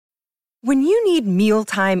When you need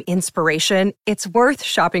mealtime inspiration, it's worth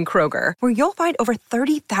shopping Kroger, where you'll find over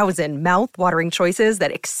 30,000 mouth-watering choices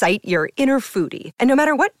that excite your inner foodie. And no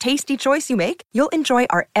matter what tasty choice you make, you'll enjoy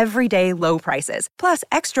our everyday low prices, plus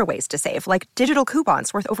extra ways to save, like digital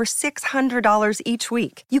coupons worth over $600 each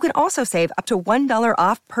week. You can also save up to $1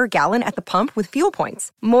 off per gallon at the pump with fuel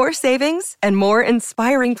points. More savings and more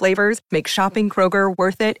inspiring flavors make shopping Kroger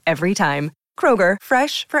worth it every time. Kroger,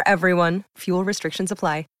 fresh for everyone. Fuel restrictions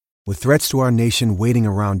apply. With threats to our nation waiting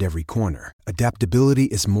around every corner, adaptability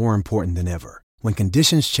is more important than ever. When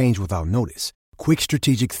conditions change without notice, quick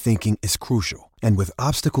strategic thinking is crucial. And with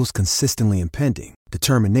obstacles consistently impending,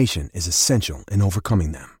 determination is essential in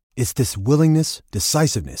overcoming them. It's this willingness,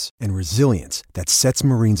 decisiveness, and resilience that sets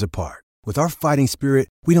Marines apart. With our fighting spirit,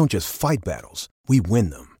 we don't just fight battles, we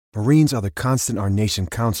win them. Marines are the constant our nation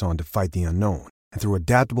counts on to fight the unknown. And through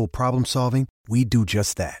adaptable problem solving, we do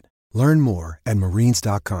just that. Learn more at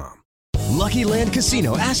marines.com. Lucky Land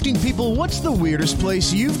Casino, asking people, what's the weirdest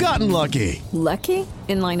place you've gotten lucky? Lucky?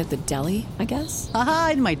 In line at the deli, I guess?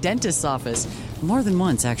 Aha, in my dentist's office. More than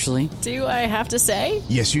once, actually. Do I have to say?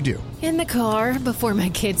 Yes, you do. In the car before my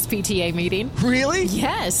kids' PTA meeting. Really?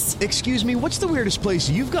 Yes. Excuse me, what's the weirdest place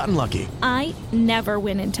you've gotten lucky? I never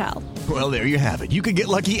win and tell. Well, there you have it. You can get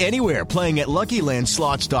lucky anywhere, playing at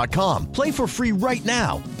LuckyLandSlots.com. Play for free right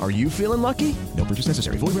now. Are you feeling lucky? No purchase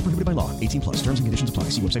necessary. Void where prohibited by law. 18 plus. Terms and conditions apply.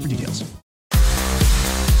 See website for details.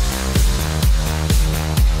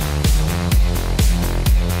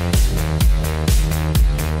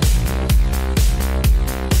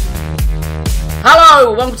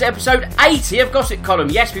 Hello, welcome to episode 80 of Gossip Column.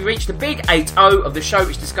 Yes, we reached the big 8-0 of the show,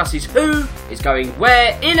 which discusses who is going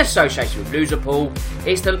where in association with Loserpool.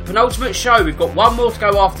 It's the penultimate show. We've got one more to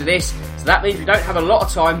go after this, so that means we don't have a lot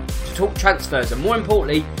of time to talk transfers, and more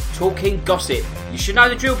importantly, talking gossip. You should know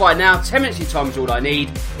the drill by now. 10 minutes of your time is all I need.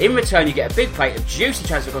 In return, you get a big plate of juicy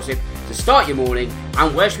transfer gossip to start your morning.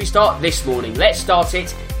 And where should we start this morning? Let's start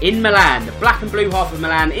it in Milan. The black and blue half of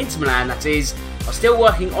Milan, Inter Milan that is, are still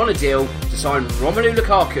working on a deal to sign Romelu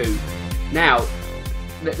Lukaku. Now,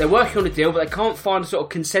 they're working on a deal, but they can't find a sort of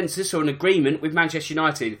consensus or an agreement with Manchester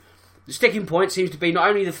United. The sticking point seems to be not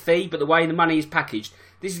only the fee, but the way the money is packaged.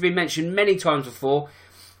 This has been mentioned many times before.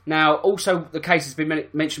 Now, also the case has been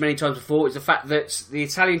mentioned many times before is the fact that the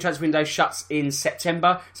Italian transfer window shuts in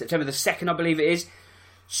September the 2nd, I believe it is.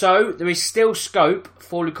 So, there is still scope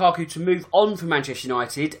for Lukaku to move on from Manchester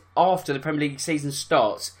United after the Premier League season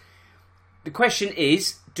starts. The question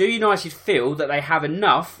is, do United feel that they have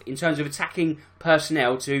enough in terms of attacking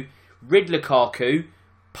personnel to rid Lukaku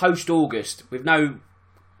post-August with no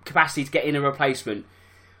capacity to get in a replacement?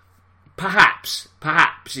 Perhaps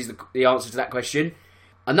is the answer to that question.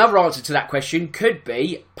 Another answer to that question could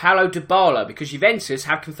be Paulo Dybala, because Juventus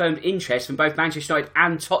have confirmed interest from both Manchester United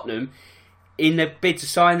and Tottenham in the bid to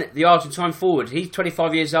sign the Argentine forward. He's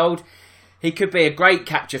 25 years old. He could be a great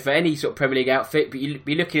capture for any sort of Premier League outfit, but you'd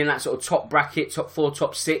be looking in that sort of top bracket, top 4,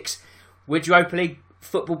 top 6. Would Europa League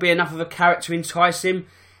football be enough of a carrot to entice him?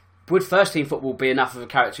 Would first team football be enough of a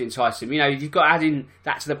carrot to entice him? You know, you've got to add in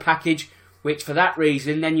that to the package, which for that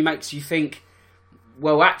reason then makes you think,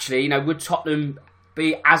 well, actually, you know, would Tottenham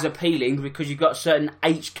be as appealing because you've got a certain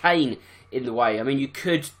H. Kane in the way? I mean, you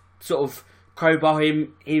could sort of crowbar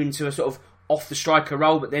him into a sort of off the striker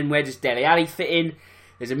role, but then where does Dele Alli fit in?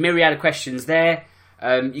 There's a myriad of questions there.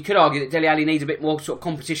 You could argue that Dele Alli needs a bit more sort of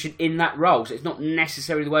competition in that role, so it's not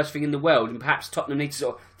necessarily the worst thing in the world, and perhaps Tottenham need to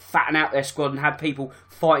sort of fatten out their squad and have people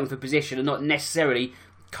fighting for position and not necessarily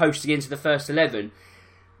coasting into the first 11.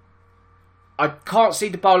 I can't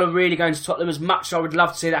see Dybala really going to Tottenham as much as I would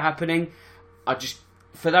love to see that happening.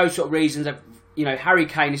 For those sort of reasons, you know, Harry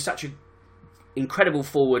Kane is such an incredible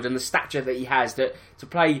forward, and the stature that he has, that to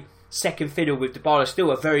play second fiddle with Dybala,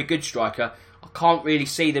 still a very good striker, I can't really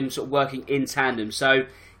see them sort of working in tandem. So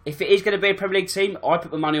if it is going to be a Premier League team, I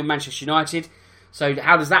put my money on Manchester United. So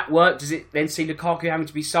how does that work? Does it then see Lukaku having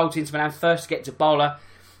to be sold into Milan first to get Dybala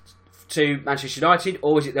to Manchester United,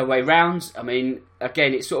 or is it the way round? I mean,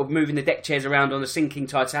 again, it's sort of moving the deck chairs around on the sinking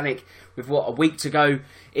Titanic with, a week to go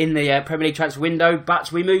in the Premier League transfer window,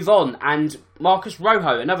 but we move on. And Marcos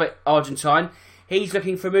Rojo, another Argentine, he's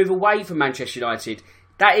looking for a move away from Manchester United.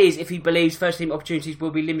 That is, if he believes first-team opportunities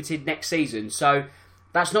will be limited next season. So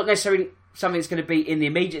that's not necessarily something that's going to be in the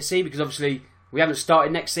immediacy, because obviously we haven't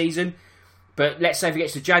started next season. But let's say if he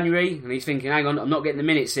gets to January and he's thinking, hang on, I'm not getting the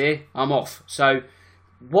minutes here, I'm off. So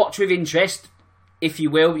watch with interest, if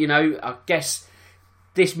you will. You know, I guess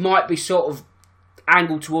this might be sort of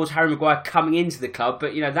angled towards Harry Maguire coming into the club,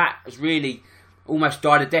 but, you know, that has really almost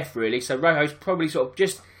died a death, really. So Rojo's probably sort of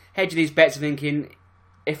just hedging his bets and thinking,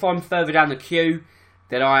 if I'm further down the queue,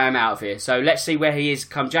 then I am out of here. So let's see where he is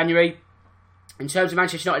come January. In terms of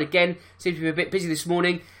Manchester United, again, seems to be a bit busy this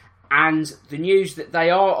morning. And the news that they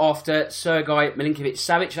are after Sergej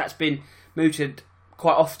Milinkovic-Savic, that's been mooted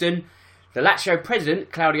quite often. The Lazio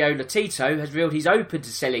president, Claudio Lotito, has revealed he's open to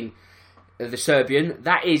selling the Serbian.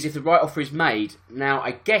 That is, if the right offer is made. Now,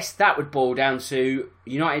 I guess that would boil down to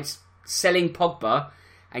United selling Pogba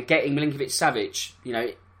and getting Milinkovic-Savic. You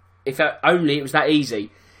know, if only it was that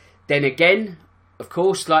easy. Then again, of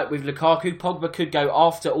course, like with Lukaku, Pogba could go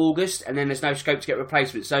after August and then there's no scope to get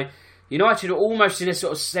replacement. So United are almost in a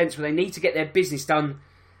sort of sense where they need to get their business done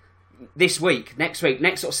this week, next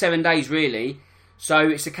sort of 7 days really. So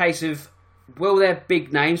it's a case of, will their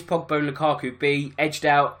big names, Pogba and Lukaku, be edged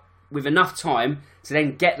out with enough time to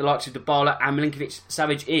then get the likes of Dybala and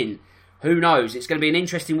Milinkovic-Savic in? Who knows? It's going to be an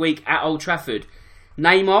interesting week at Old Trafford.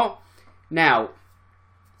 Neymar, now,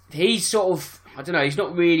 he's sort of, I don't know, he's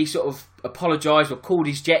not really sort of apologised or called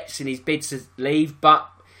his jets in his bid to leave, but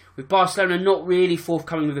with Barcelona not really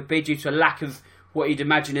forthcoming with a bid due to a lack of what you'd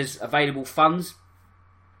imagine as available funds,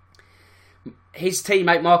 his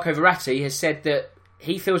teammate Marco Verratti has said that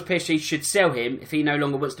he feels PSG should sell him if he no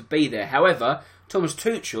longer wants to be there. However, Thomas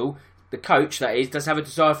Tuchel, the coach that is, does have a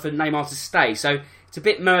desire for Neymar to stay. So it's a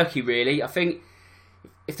bit murky really. I think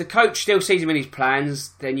if the coach still sees him in his plans,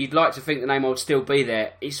 then you'd like to think that Neymar would still be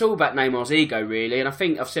there. It's all about Neymar's ego really. And I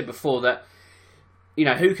think I've said before that, you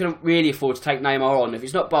know, who can really afford to take Neymar on? If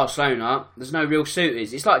it's not Barcelona, there's no real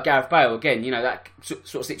suitors. It's like Gareth Bale again, you know, that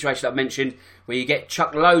sort of situation that I mentioned where you get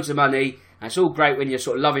chucked loads of money and it's all great when you're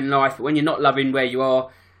sort of loving life, but when you're not loving where you are,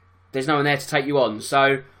 there's no one there to take you on.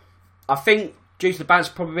 So I think due to the balance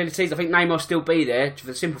of probabilities, I think Neymar will still be there for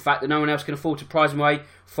the simple fact that no one else can afford to prize him away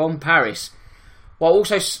from Paris. While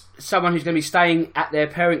also someone who's going to be staying at their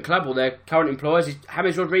parent club or their current employers is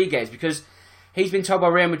James Rodriguez, because he's been told by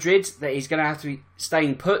Real Madrid that he's going to have to be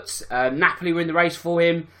staying put. Napoli were in the race for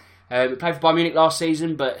him. He played for Bayern Munich last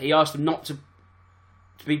season, but he asked them not to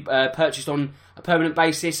be purchased on a permanent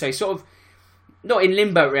basis. So he's sort of not in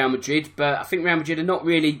limbo at Real Madrid, but I think Real Madrid are not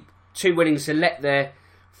really too willing to let their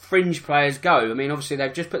fringe players go. I mean, obviously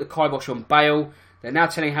they've just put the kibosh on Bale. They're now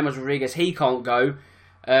telling James Rodriguez he can't go.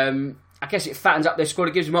 I guess it fattens up their squad.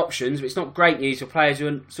 It gives them options, but it's not great news for players who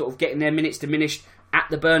are sort of getting their minutes diminished at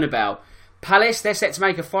the Bernabeu. Palace, they're set to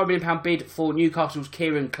make a £5 million bid for Newcastle's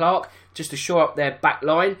Kieran Clark just to shore up their back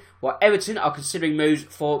line, while Everton are considering moves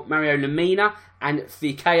for Mario Lemina and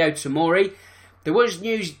Fikayo Tomori. There was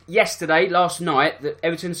news last night, that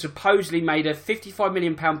Everton supposedly made a £55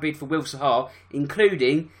 million bid for Wilf Zaha,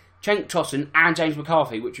 including Cenk Tosun and James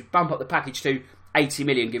McCarthy, which would bump up the package to 80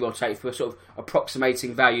 million, give or take, for sort of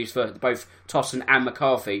approximating values for both Tosun and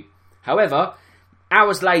McCarthy. However,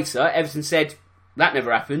 hours later, Everton said that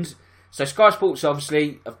never happened. So Sky Sports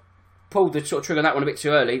obviously have pulled the sort of trigger on that one a bit too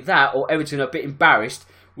early. That, or Everton are a bit embarrassed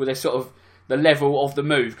with the level of the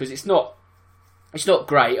move, because it's not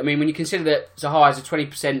great. I mean, when you consider that Zaha has a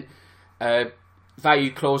 20%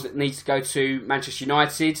 value clause that needs to go to Manchester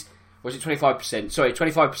United, or is it 25%? Sorry,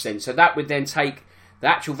 25%. So that would then take the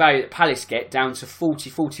actual value that Palace get down to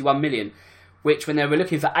 41 million, which when they were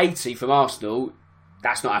looking for 80 from Arsenal,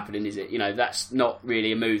 that's not happening, is it? You know, that's not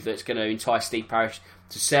really a move that's going to entice Steve Parish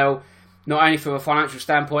to sell. Not only from a financial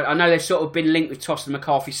standpoint, I know they've sort of been linked with Tosun and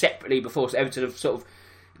McCarthy separately before, so Everton have sort of,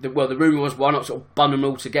 the rumour was why not sort of bund them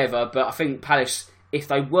all together, but I think Palace, if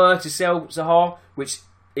they were to sell Zaha, which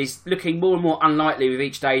is looking more and more unlikely with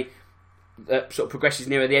each day that sort of progresses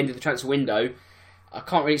nearer the end of the transfer window, I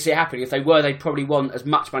can't really see it happening. If they were, they'd probably want as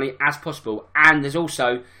much money as possible. And there's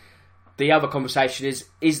also the other conversation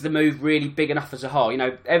is the move really big enough for Zaha? You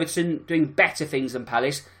know, Everton doing better things than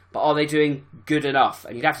Palace, but are they doing good enough?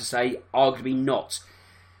 And you'd have to say, arguably not.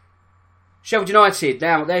 Sheffield United,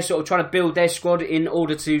 now they're sort of trying to build their squad in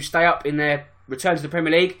order to stay up in their return to the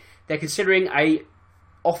Premier League. They're considering a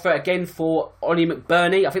offer again for Ollie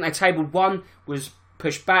McBurney. I think they tabled one, was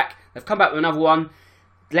pushed back. They've come back with another one.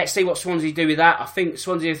 Let's see what Swansea do with that. I think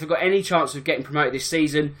Swansea, if they've got any chance of getting promoted this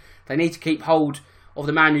season, they need to keep hold of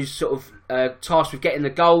the man who's sort of tasked with getting the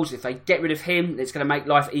goals. If they get a him, it's going to make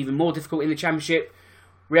life even more difficult in the Championship.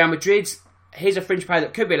 Real Madrid, here's a fringe player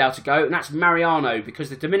that could be allowed to go, and that's Mariano, because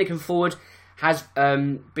the Dominican forward has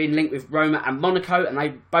been linked with Roma and Monaco, and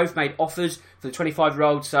they both made offers for the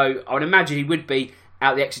 25-year-old, so I would imagine he would be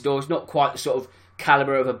out the exit doors. Not quite the sort of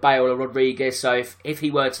calibre of a Bale or Rodriguez, so if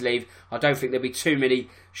he were to leave, I don't think there'd be too many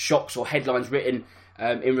shocks or headlines written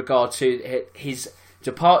in regard to his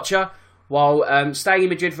departure. While staying in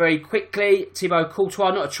Madrid very quickly, Thibaut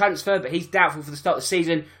Courtois, not a transfer, but he's doubtful for the start of the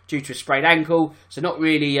season due to a sprained ankle, so not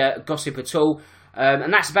really gossip at all.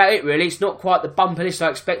 And that's about it, really. It's not quite the bumper list I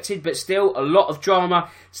expected, but still a lot of drama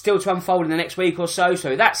still to unfold in the next week or so. So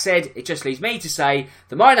with that said, it just leaves me to say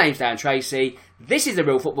that my name's Dan Tracy. This is the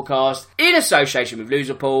Real Football Cast in association with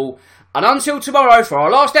Loserpool. And until tomorrow for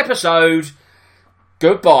our last episode,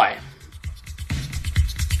 goodbye.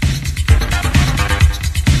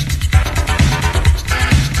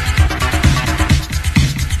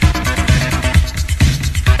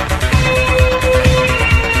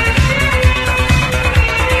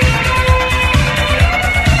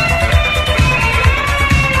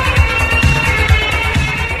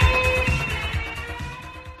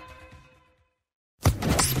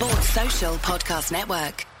 Podcast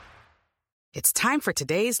Network. It's time for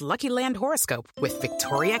today's Lucky Land horoscope with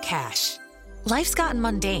Victoria Cash. Life's gotten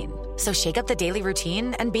mundane, so shake up the daily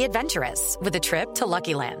routine and be adventurous with a trip to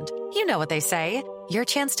Lucky Land. You know what they say, your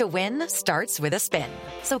chance to win starts with a spin.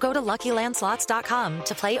 So go to LuckyLandSlots.com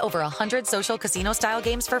to play over 100 social casino-style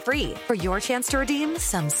games for free for your chance to redeem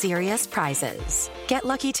some serious prizes. Get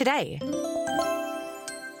lucky today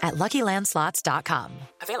at LuckyLandSlots.com.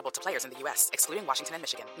 Available to players in the U.S., excluding Washington and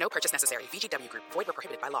Michigan. No purchase necessary. VGW Group. Void where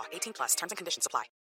prohibited by law. 18+. Terms and conditions apply.